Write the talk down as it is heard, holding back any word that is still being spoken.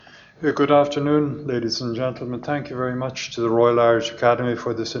Good afternoon, ladies and gentlemen. Thank you very much to the Royal Irish Academy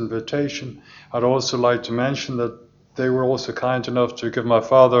for this invitation. I'd also like to mention that they were also kind enough to give my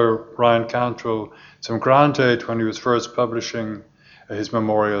father, Brian Cantrell, some grant aid when he was first publishing his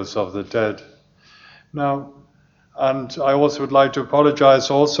Memorials of the Dead. Now, and I also would like to apologize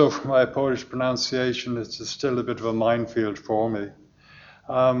also for my Polish pronunciation. It's still a bit of a minefield for me.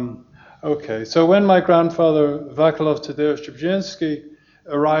 So when my grandfather, Wacław Tadeusz Dobrzyński,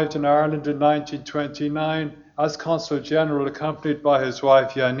 arrived in Ireland in 1929 as Consul General, accompanied by his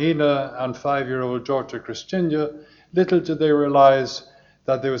wife Janina and 5-year-old daughter Christina, little did they realize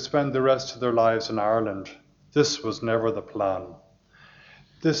that they would spend the rest of their lives in Ireland. This was never the plan.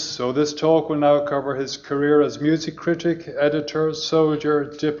 This talk will now cover his career as music critic, editor,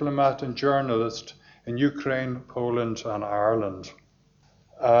 soldier, diplomat and journalist in Ukraine, Poland and Ireland.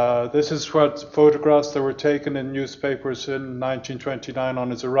 This is what photographs that were taken in newspapers in 1929 on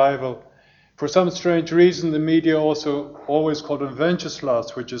his arrival. For some strange reason, the media also always called him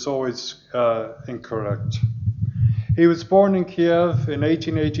Wenceslas, which is always incorrect. He was born in Kiev in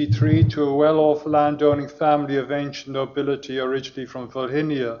 1883 to a well-off landowning family of ancient nobility originally from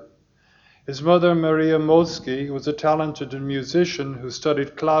Volhynia. His mother, Maria Molsky, was a talented musician who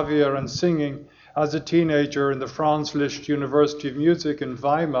studied clavier and singing as a teenager in the Franz Liszt University of Music in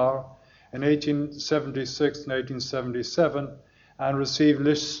Weimar in 1876 and 1877 and received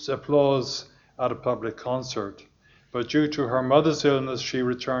Liszt's applause at a public concert. But due to her mother's illness, she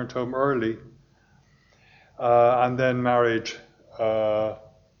returned home early and then married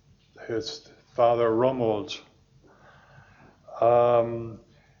his father, Romuald.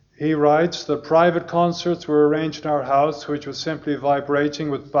 He writes, the private concerts were arranged in our house, which was simply vibrating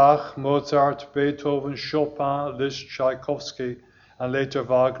with Bach, Mozart, Beethoven, Chopin, Liszt, Tchaikovsky, and later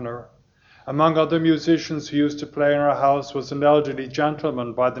Wagner. Among other musicians who used to play in our house was an elderly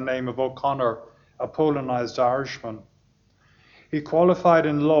gentleman by the name of O'Connor, a Polonized Irishman. He qualified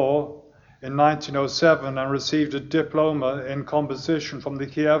in law in 1907 and received a diploma in composition from the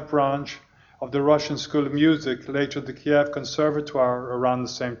Kiev branch of the Russian School of Music, later the Kiev Conservatoire, around the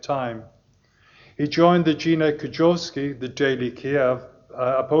same time. He joined the Dziennik Kujawski, the Daily Kiev,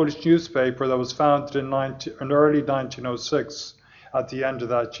 a Polish newspaper that was founded in early 1906 at the end of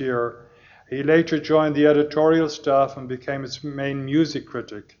that year. He later joined the editorial staff and became its main music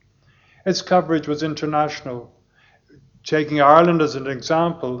critic. Its coverage was international. Taking Ireland as an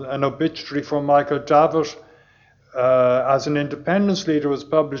example, an obituary from Michael Davitt as an independence leader was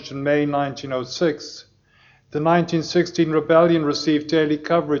published in May 1906. The 1916 rebellion received daily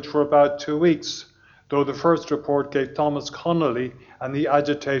coverage for about 2 weeks, though the first report gave Thomas Connolly and the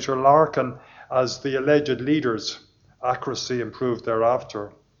agitator Larkin as the alleged leaders. Accuracy improved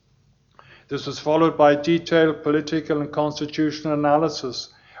thereafter. This was followed by detailed political and constitutional analysis,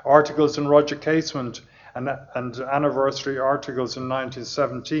 articles in Roger Casement, and anniversary articles in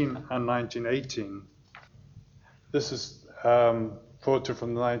 1917 and 1918. This is a photo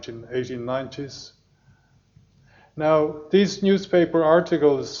from the 1890s. Now, these newspaper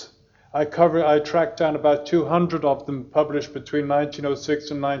articles, I tracked down about 200 of them published between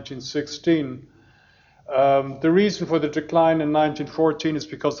 1906 and 1916. The reason for the decline in 1914 is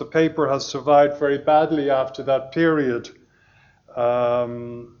because the paper has survived very badly after that period.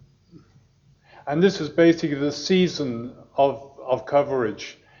 And this is basically the season of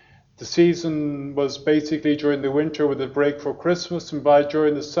coverage. The season was basically during the winter with a break for Christmas, and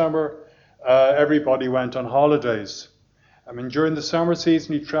during the summer, everybody went on holidays. During the summer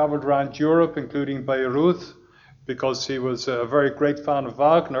season, he traveled around Europe, including Beirut, because he was a very great fan of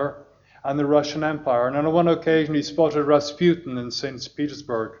Wagner and the Russian Empire. And on one occasion, he spotted Rasputin in St.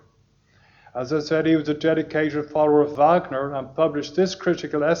 Petersburg. As I said, he was a dedicated follower of Wagner and published this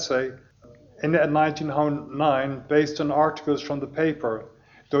critical essay in 1909 based on articles from the paper,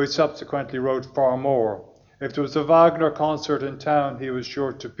 though he subsequently wrote far more. If there was a Wagner concert in town, he was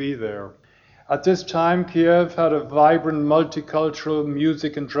sure to be there. At this time, Kiev had a vibrant multicultural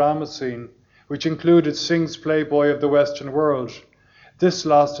music and drama scene, which included Synge's Playboy of the Western World. This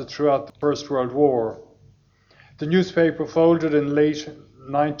lasted throughout the First World War. The newspaper folded in late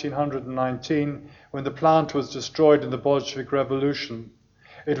 1919 when the plant was destroyed in the Bolshevik Revolution.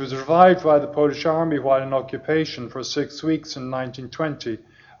 It was revived by the Polish army while in occupation for 6 weeks in 1920,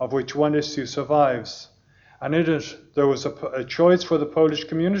 of which one issue survives. And in it, there was a choice for the Polish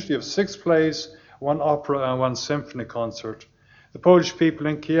community of 6 plays, 1 opera and 1 symphony concert. The Polish people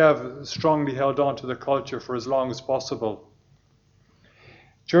in Kiev strongly held on to their culture for as long as possible.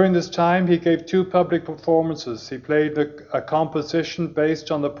 During this time, he gave 2 public performances. He played a composition based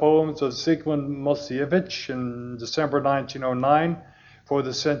on the poems of Zygmunt Mosiewicz in December 1909 for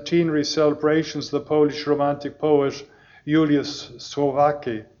the centenary celebrations of the Polish Romantic poet Julius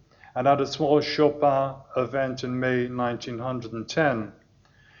Słowacki, and at a small Chopin event in May 1910.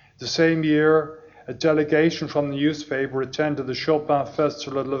 The same year, a delegation from the newspaper attended the Chopin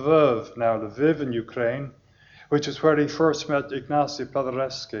Festival at Lviv, now Lviv in Ukraine, which is where he first met Ignacy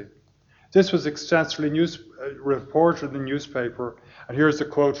Paderewski. This was extensively reported in the newspaper, and here's a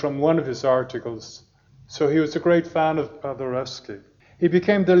quote from one of his articles. So he was a great fan of Paderewski. He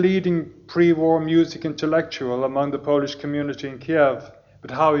became the leading pre-war music intellectual among the Polish community in Kiev, but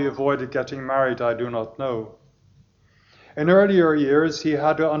how he avoided getting married, I do not know. In earlier years, he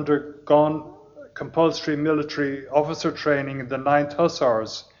had undergone compulsory military officer training in the 9th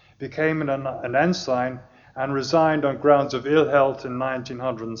Hussars, became an ensign, and resigned on grounds of ill health in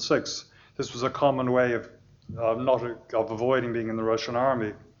 1906. This was a common way of avoiding being in the Russian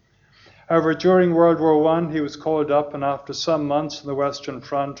army. However, during World War I, he was called up, and after some months on the Western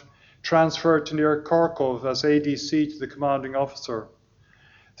Front, transferred to near Kharkov as ADC to the commanding officer.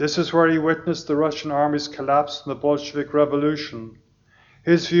 This is where he witnessed the Russian army's collapse in the Bolshevik Revolution.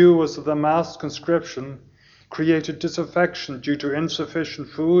 His view was that the mass conscription created disaffection due to insufficient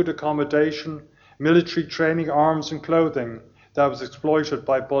food, accommodation, military training, arms and clothing that was exploited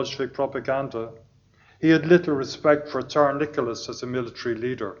by Bolshevik propaganda. He had little respect for Tsar Nicholas as a military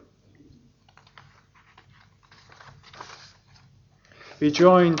leader. He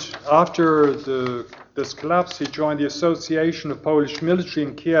joined, after this collapse, he joined the Association of Polish Military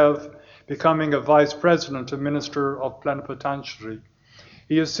in Kiev, becoming a vice president and minister of plenipotentiary.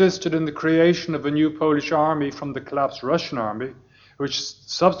 He assisted in the creation of a new Polish army from the collapsed Russian army, which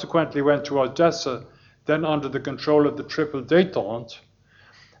subsequently went to Odessa, then under the control of the Triple Détente.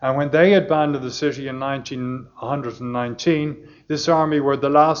 And when they abandoned the city in 1919, this army were the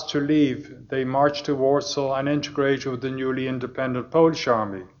last to leave. They marched to Warsaw and integrated with the newly independent Polish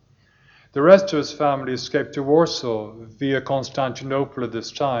army. The rest of his family escaped to Warsaw via Constantinople at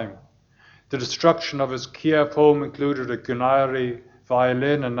this time. The destruction of his Kiev home included a Gunari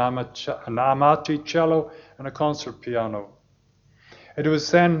violin, an amati cello, and a concert piano. It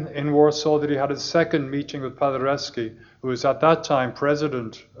was then in Warsaw that he had his second meeting with Paderewski, who was at that time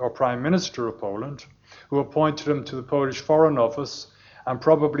president or prime minister of Poland, who appointed him to the Polish Foreign Office and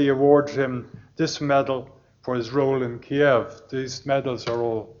probably awarded him this medal for his role in Kiev. These medals are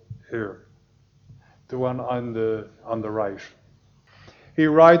all here. The one on the right. He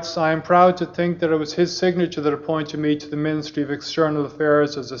writes, "I am proud to think that it was his signature that appointed me to the Ministry of External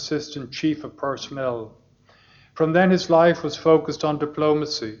Affairs as Assistant Chief of Personnel. From then his life was focused on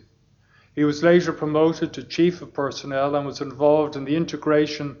diplomacy. He was later promoted to Chief of Personnel and was involved in the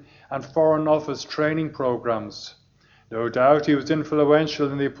integration and Foreign Office training programs. No doubt he was influential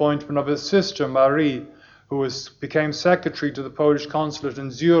in the appointment of his sister Marie, who became secretary to the Polish consulate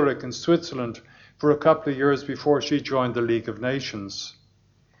in Zurich in Switzerland for a couple of years before she joined the League of Nations.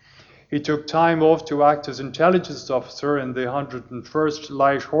 He took time off to act as intelligence officer in the 101st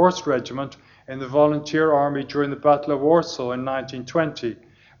Light Horse Regiment in the Volunteer Army during the Battle of Warsaw in 1920,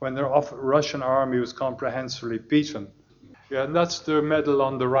 when the Russian army was comprehensively beaten." Yeah, and that's the medal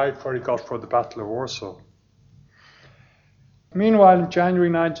on the right where he got for the Battle of Warsaw. Meanwhile, in January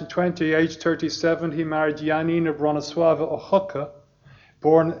 1920, aged 37, he married Janina Bronisława Ochocka,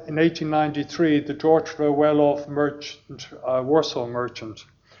 born in 1893, the daughter of a well-off merchant, Warsaw merchant.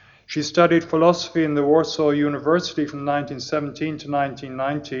 She studied philosophy in the Warsaw University from 1917 to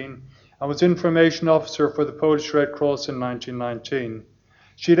 1919 and was information officer for the Polish Red Cross in 1919.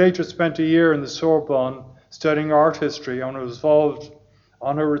 She later spent a year in the Sorbonne studying art history and was involved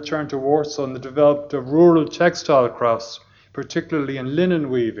on her return to Warsaw in the development of rural textile crafts, particularly in linen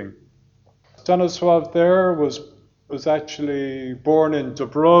weaving. Stanisław there was actually born in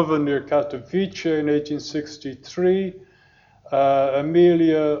Dąbrowa near Katowice in 1863.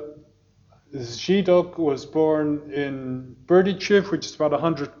 Emilia Żydok was born in Berdychev, which is about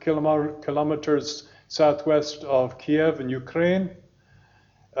 100 kilometers southwest of Kiev in Ukraine.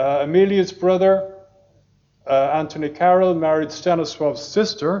 Emilia's brother, Anthony Carroll, married Stanisław's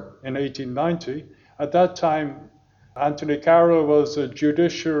sister in 1890. At that time, Anthony Carroll was a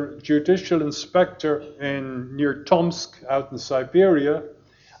judicial inspector near Tomsk, out in Siberia,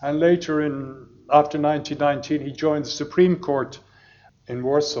 and later, after 1919, he joined the Supreme Court in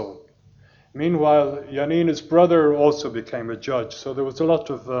Warsaw. Meanwhile, Janina's brother also became a judge, so there was a lot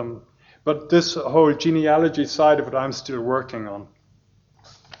of, but this whole genealogy side of it I'm still working on.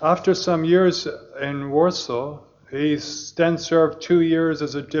 After some years in Warsaw, he then served 2 years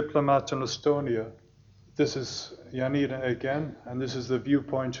as a diplomat in Estonia. This is Janina again, and this is the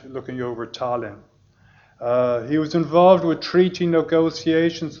viewpoint looking over Tallinn. He was involved with treaty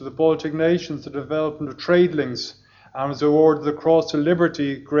negotiations with the Baltic nations, the development of trade links, and was awarded the Cross of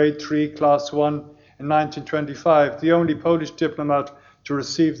Liberty, Grade 3, Class 1 in 1925, the only Polish diplomat to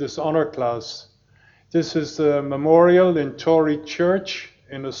receive this honor class. This is the memorial in Tori Church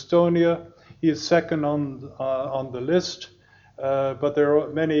in Estonia. He is second on the list, but there are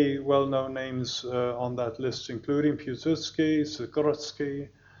many well-known names on that list, including Piłsudski, Sikorski,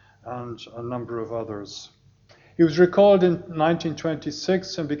 and a number of others. He was recalled in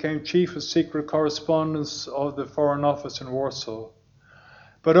 1926 and became Chief of Secret Correspondence of the Foreign Office in Warsaw.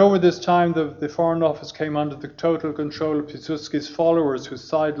 But over this time, the Foreign Office came under the total control of Piłsudski's followers, who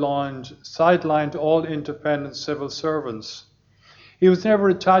sidelined all independent civil servants. He was never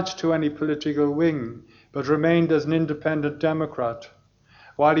attached to any political wing, but remained as an independent Democrat.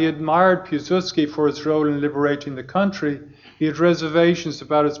 While he admired Piłsudski for his role in liberating the country, he had reservations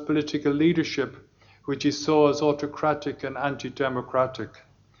about his political leadership, which he saw as autocratic and anti-democratic.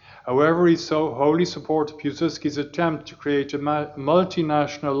 However, he so wholly supported Piłsudski's attempt to create a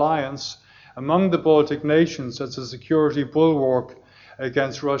multinational alliance among the Baltic nations as a security bulwark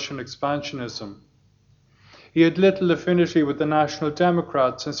against Russian expansionism. He had little affinity with the National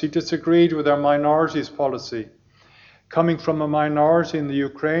Democrats, since he disagreed with their minorities policy. Coming from a minority in the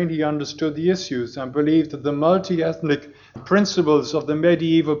Ukraine, he understood the issues and believed that the multi-ethnic principles of the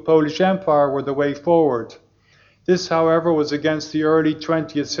medieval Polish Empire were the way forward. This, however, was against the early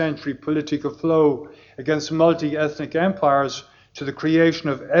 20th century political flow against multi-ethnic empires to the creation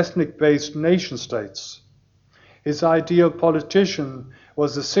of ethnic-based nation-states. His ideal politician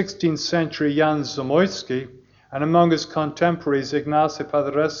was the 16th century Jan Zamoyski, and among his contemporaries Ignacy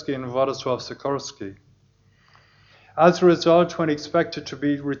Paderewski and Władysław Sikorski. As a result, when he expected to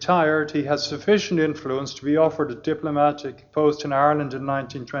be retired, he had sufficient influence to be offered a diplomatic post in Ireland in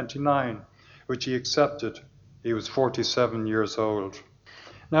 1929, which he accepted. He was 47 years old.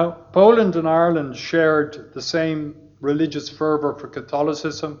 Now, Poland and Ireland shared the same religious fervour for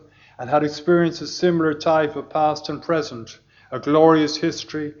Catholicism and had experienced a similar type of past and present, a glorious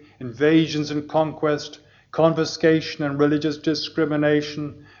history, invasions and conquest, confiscation and religious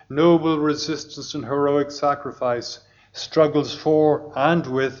discrimination, noble resistance and heroic sacrifice, struggles for and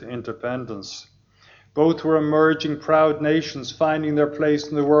with independence. Both were emerging proud nations finding their place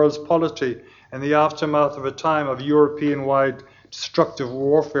in the world's polity in the aftermath of a time of European-wide destructive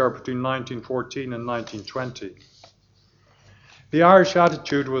warfare between 1914 and 1920. The Irish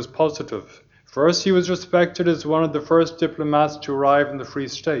attitude was positive. First, he was respected as one of the first diplomats to arrive in the Free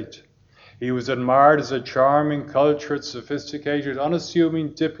State. He was admired as a charming, cultured, sophisticated,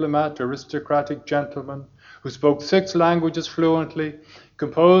 unassuming diplomat, aristocratic gentleman who spoke 6 languages fluently,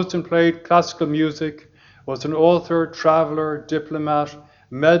 composed and played classical music, was an author, traveller, diplomat,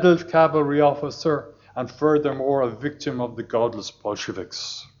 medalled cavalry officer, and furthermore a victim of the godless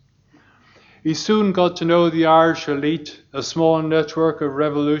Bolsheviks. He soon got to know the Irish elite, a small network of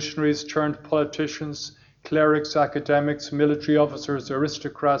revolutionaries turned politicians, clerics, academics, military officers,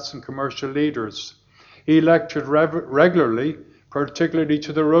 aristocrats, and commercial leaders. He lectured regularly, particularly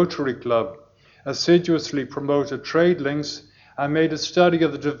to the Rotary Club, assiduously promoted trade links, and made a study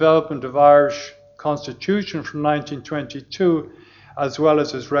of the development of Irish constitution from 1922, as well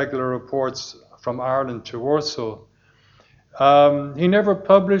as his regular reports from Ireland to Warsaw. He never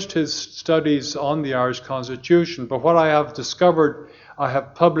published his studies on the Irish constitution, but what I have discovered, I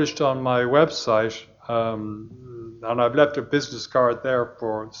have published on my website, and I've left a business card there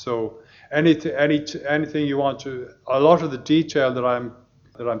for, so anything you want to, a lot of the detail that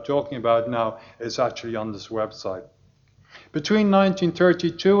I'm talking about now is actually on this website. Between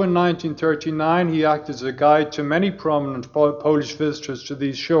 1932 and 1939, he acted as a guide to many prominent Polish visitors to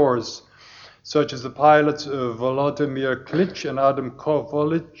these shores, such as the pilots Volodymyr Klich and Adam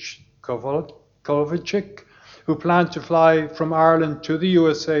Kovalchik, who planned to fly from Ireland to the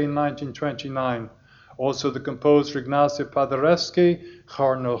USA in 1929. Also the composer Ignacy Paderewski,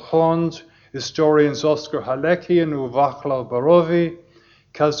 Charnel Hond, historians Oskar Halecki and Wacław Borowy,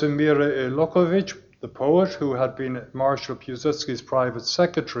 Kazimierz Ilokowicz, the poet who had been Marshal Piłsudski's private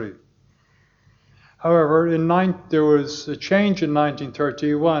secretary. However, there was a change in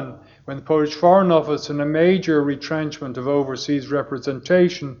 1931 when the Polish Foreign Office, in a major retrenchment of overseas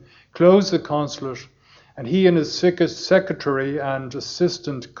representation, closed the consulate, and he and his secretary and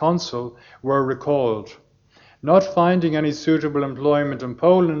assistant consul were recalled. Not finding any suitable employment in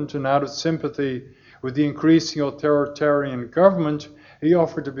Poland and out of sympathy with the increasing authoritarian government, he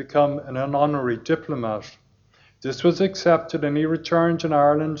offered to become an honorary diplomat. This was accepted, and he returned to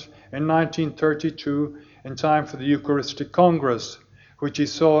Ireland in 1932 in time for the Eucharistic Congress, which he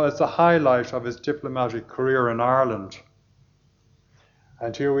saw as the highlight of his diplomatic career in Ireland.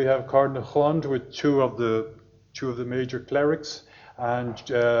 And here we have Cardinal Hunt with two of the major clerics, and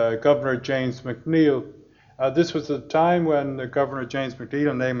Governor James McNeill. This was the time when Governor James McNeill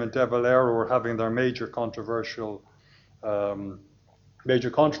and Eamon de Valera were having their major controversy,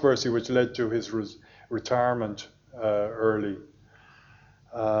 which led to his retirement early.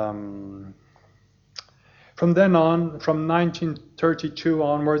 From then on, from 1932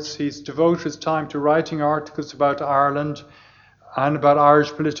 onwards, he's devoted his time to writing articles about Ireland and about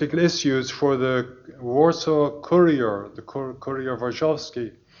Irish political issues for the Warsaw Courier, the Courier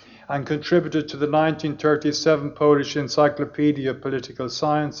Warszawski, and contributed to the 1937 Polish Encyclopedia of Political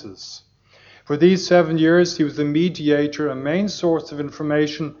Sciences. For these 7 years, he was the mediator and main source of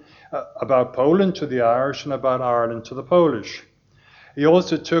information about Poland to the Irish and about Ireland to the Polish. He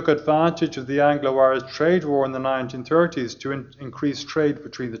also took advantage of the Anglo-Irish trade war in the 1930s to increase trade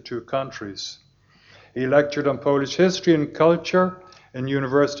between the two countries. He lectured on Polish history and culture in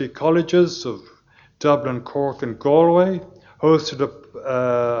university colleges of Dublin, Cork and Galway, hosted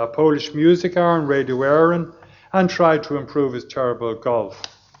a Polish music hour on Radio Éireann, and tried to improve his terrible golf.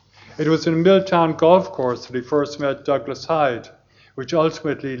 It was in Milltown Golf Course that he first met Douglas Hyde, which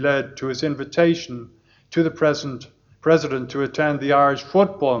ultimately led to his invitation to the President to attend the Irish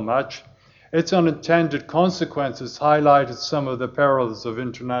football match. Its unintended consequences highlighted some of the perils of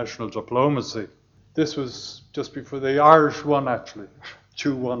international diplomacy. This was just before the Irish won, actually.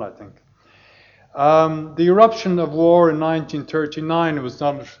 2-1, I think. The eruption of war in 1939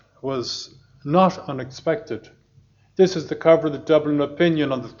 was not unexpected. This is the cover of the Dublin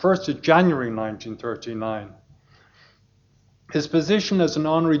Opinion on the 1st of January 1939. His position as an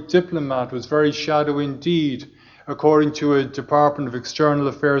honorary diplomat was very shadowy indeed, according to a Department of External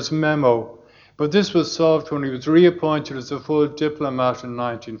Affairs memo, but this was solved when he was reappointed as a full diplomat in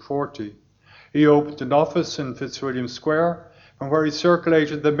 1940. He opened an office in Fitzwilliam Square, from where he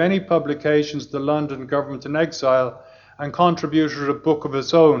circulated the many publications of the London Government in Exile and contributed a book of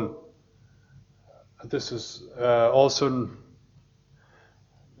his own. This is also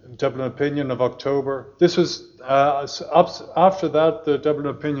Dublin Opinion of October. This was, after that, the Dublin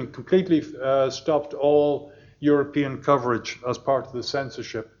Opinion completely stopped all European coverage as part of the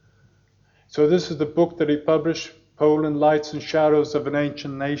censorship. So this is the book that he published, Poland, Lights and Shadows of an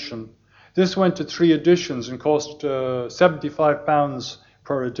Ancient Nation. This went to 3 editions and cost £75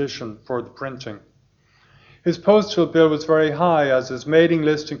 per edition for the printing. His postal bill was very high, as his mailing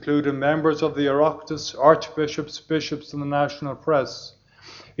list included members of the Oireachtas, archbishops, bishops, and the national press.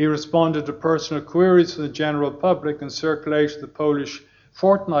 He responded to personal queries from the general public and circulated the Polish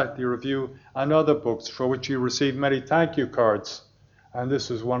Fortnightly Review and other books, for which he received many thank you cards. And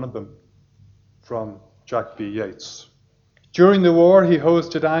this is one of them from Jack B. Yeats. During the war, he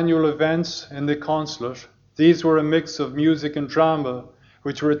hosted annual events in the consulate. These were a mix of music and drama,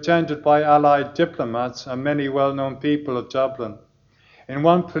 which were attended by Allied diplomats and many well-known people of Dublin. In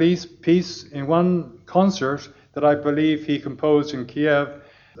one concert that I believe he composed in Kiev,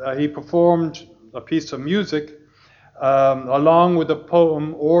 he performed a piece of music along with the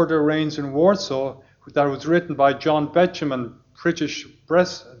poem Order Reigns in Warsaw, that was written by John Betjeman,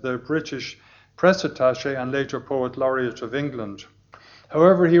 the British press attaché and later poet laureate of England.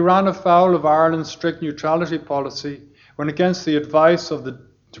 However, he ran afoul of Ireland's strict neutrality policy when, against the advice of the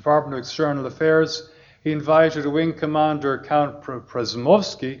Department of External Affairs, he invited a wing commander, Count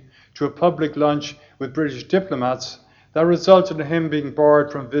Przemowski, to a public lunch with British diplomats that resulted in him being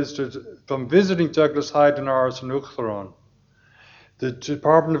barred from visiting Douglas Hyde in Ars and Uachtaráin. The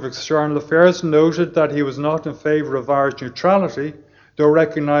Department of External Affairs noted that he was not in favour of Irish neutrality, though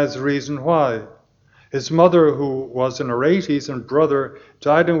recognised the reason why. His mother, who was in her 80s, and brother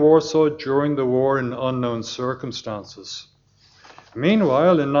died in Warsaw during the war in unknown circumstances.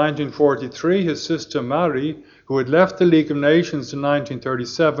 Meanwhile, in 1943, his sister Marie, who had left the League of Nations in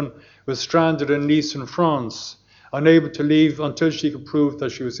 1937, was stranded in Nice in France, unable to leave until she could prove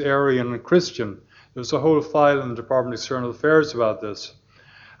that she was Aryan and Christian. There's a whole file in the Department of External Affairs about this.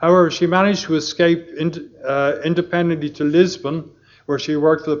 However, she managed to escape independently to Lisbon, where she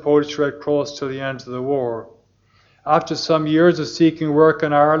worked for the Polish Red Cross till the end of the war. After some years of seeking work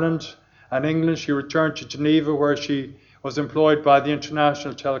in Ireland and England, she returned to Geneva, where she was employed by the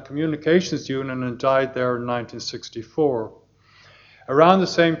International Telecommunications Union and died there in 1964. Around the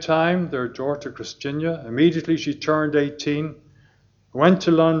same time, their daughter Christina, immediately she turned 18, went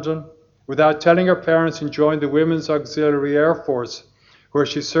to London without telling her parents and joined the Women's Auxiliary Air Force, where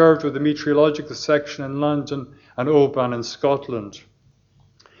she served with the meteorological section in London and Oban in Scotland.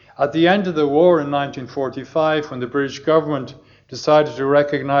 At the end of the war in 1945, when the British government decided to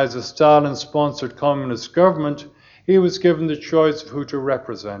recognize a Stalin-sponsored communist government, he was given the choice of who to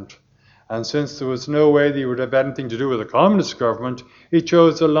represent. And since there was no way that he would have anything to do with a communist government, he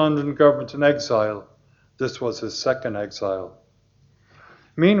chose the London government in exile. This was his second exile.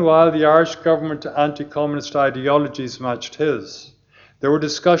 Meanwhile, the Irish government anti-communist ideologies matched his. There were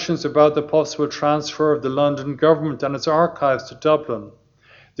discussions about the possible transfer of the London government and its archives to Dublin.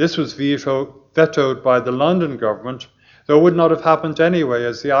 This was vetoed by the London government, though it would not have happened anyway,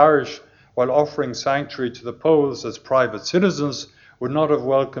 as the Irish, while offering sanctuary to the Poles as private citizens, would not have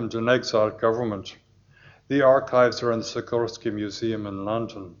welcomed an exiled government. The archives are in the Sikorsky Museum in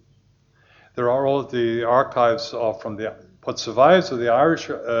London. There are all the archives from what survives of the Irish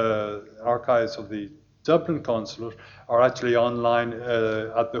archives of the Dublin consulate are actually online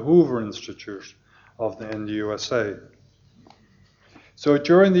at the Hoover Institute in the USA. So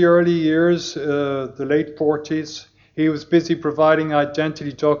during the early years, the late 40s, he was busy providing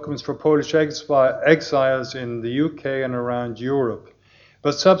identity documents for Polish exiles in the UK and around Europe.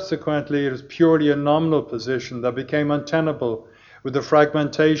 But subsequently, it was purely a nominal position that became untenable with the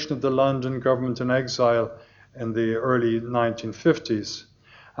fragmentation of the London government in exile in the early 1950s.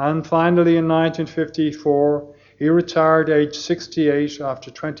 And finally, in 1954, he retired aged 68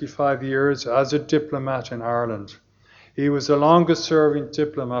 after 25 years as a diplomat in Ireland. He was the longest serving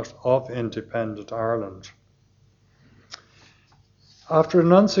diplomat of independent Ireland. After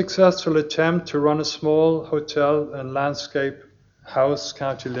an unsuccessful attempt to run a small hotel and landscape house,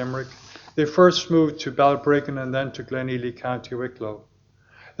 County Limerick, they first moved to Balbriggan and then to Glenealy, County Wicklow.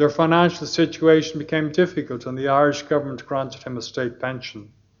 Their financial situation became difficult and the Irish government granted him a state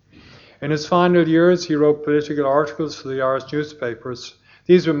pension. In his final years, he wrote political articles for the Irish newspapers.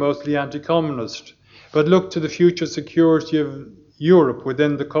 These were mostly anti-communist, but looked to the future security of Europe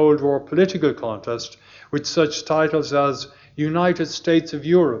within the Cold War political contest, with such titles as United States of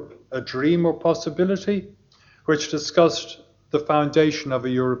Europe, a Dream or Possibility, which discussed the foundation of a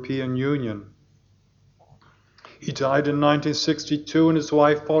European Union. He died in 1962 and his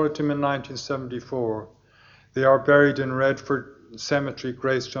wife followed him in 1974. They are buried in Redford Cemetery,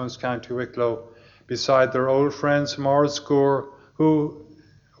 Greystones, County Wicklow, beside their old friends Maurice Gore, who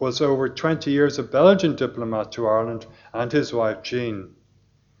was over 20 years a Belgian diplomat to Ireland, and his wife Jean.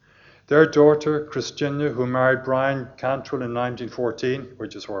 Their daughter, Christina, who married Brian Cantwell in 1914,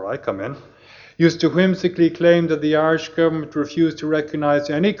 which is where I come in, used to whimsically claim that the Irish government refused to recognise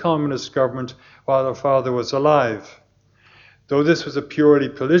any communist government while her father was alive. Though this was a purely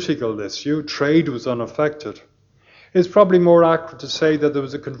political issue, trade was unaffected. It is probably more accurate to say that there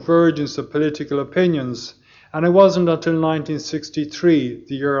was a convergence of political opinions, and it wasn't until 1963,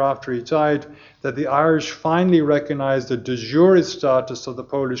 the year after he died, that the Irish finally recognised the de jure status of the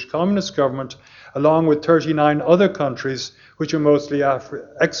Polish Communist government, along with 39 other countries, which were mostly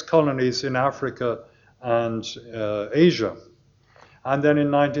ex-colonies in Africa and Asia. And then in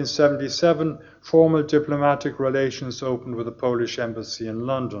 1977, formal diplomatic relations opened with the Polish embassy in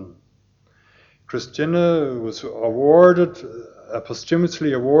London. Christina was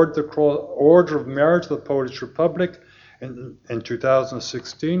posthumously awarded the Order of Merit of the Polish Republic in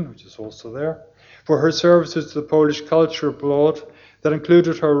 2016, which is also there, for her services to the Polish culture abroad that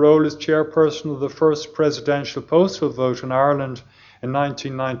included her role as chairperson of the first presidential postal vote in Ireland in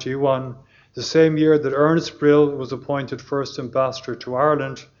 1991, the same year that Ernest Brill was appointed first ambassador to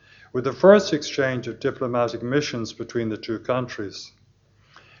Ireland, with the first exchange of diplomatic missions between the two countries.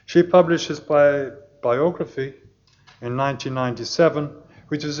 She published his biography in 1997,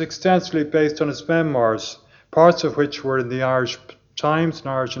 which was extensively based on his memoirs, parts of which were in the Irish Times and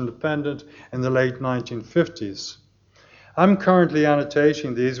Irish Independent in the late 1950s. I'm currently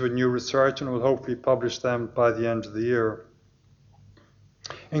annotating these with new research and will hopefully publish them by the end of the year.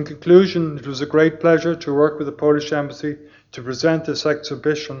 In conclusion, it was a great pleasure to work with the Polish Embassy to present this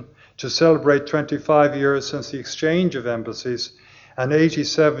exhibition to celebrate 25 years since the exchange of embassies and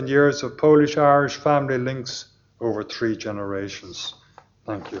 87 years of Polish-Irish family links over 3 generations.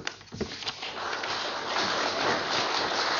 Thank you.